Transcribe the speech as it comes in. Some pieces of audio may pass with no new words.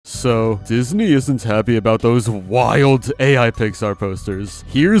So, Disney isn't happy about those wild AI Pixar posters.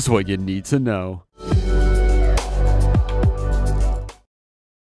 Here's what you need to know.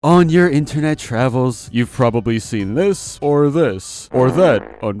 On your internet travels, you've probably seen this, or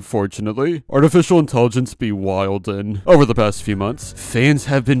that, unfortunately. Artificial intelligence be wildin'. Over the past few months, fans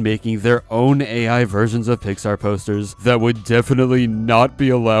have been making their own AI versions of Pixar posters that would definitely not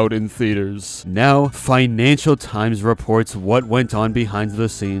be allowed in theaters. Now, Financial Times reports what went on behind the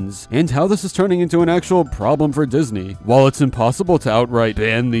scenes, and how this is turning into an actual problem for Disney. While it's impossible to outright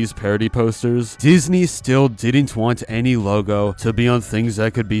ban these parody posters, Disney still didn't want any logo to be on things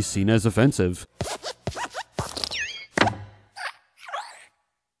that could be seen as offensive.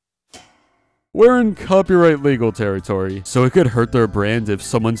 We're in copyright legal territory, so it could hurt their brand if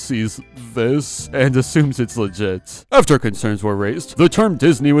someone sees this and assumes it's legit. After concerns were raised, the term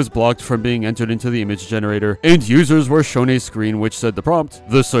Disney was blocked from being entered into the image generator, and users were shown a screen which said the prompt,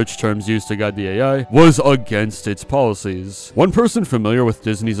 the search terms used to guide the AI, was against its policies. One person familiar with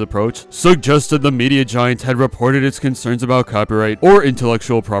Disney's approach suggested the media giant had reported its concerns about copyright or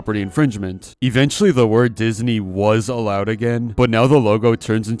intellectual property infringement. Eventually, the word Disney was allowed again, but now the logo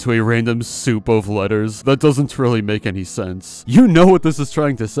turns into a random soup of letters that doesn't really make any sense. You know what this is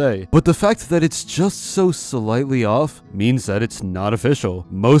trying to say, but the fact that it's just so slightly off means that it's not official.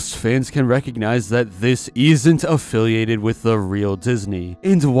 Most fans can recognize that this isn't affiliated with the real Disney.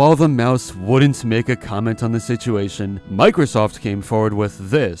 And while the mouse wouldn't make a comment on the situation, Microsoft came forward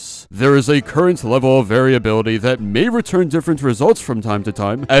with this. There is a current level of variability that may return different results from time to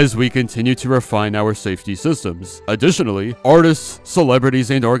time as we continue to refine our safety systems. Additionally, artists,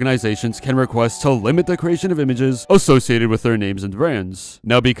 celebrities, and organizations can request to limit the creation of images associated with their names and brands.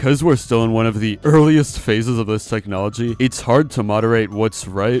 Now, because we're still in one of the earliest phases of this technology, it's hard to moderate what's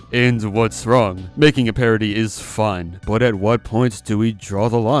right and what's wrong. Making a parody is fine, but at what point do we draw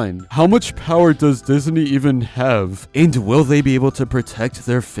the line? How much power does Disney even have? And will they be able to protect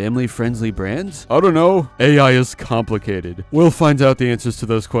their family-friendly brand? I don't know. AI is complicated. We'll find out the answers to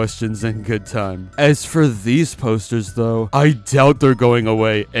those questions in good time. As for these posters, though, I doubt they're going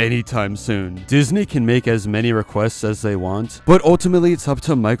away anytime soon. Disney can make as many requests as they want, but ultimately it's up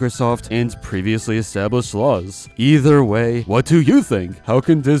to Microsoft and previously established laws. Either way, what do you think? How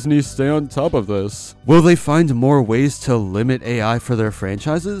can Disney stay on top of this? Will they find more ways to limit AI for their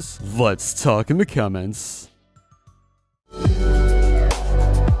franchises? Let's talk in the comments.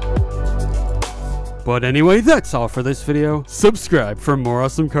 But anyway, that's all for this video. Subscribe for more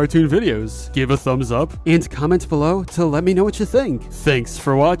awesome cartoon videos, give a thumbs up, and comment below to let me know what you think. Thanks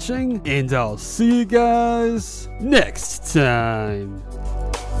for watching, and I'll see you guys next time.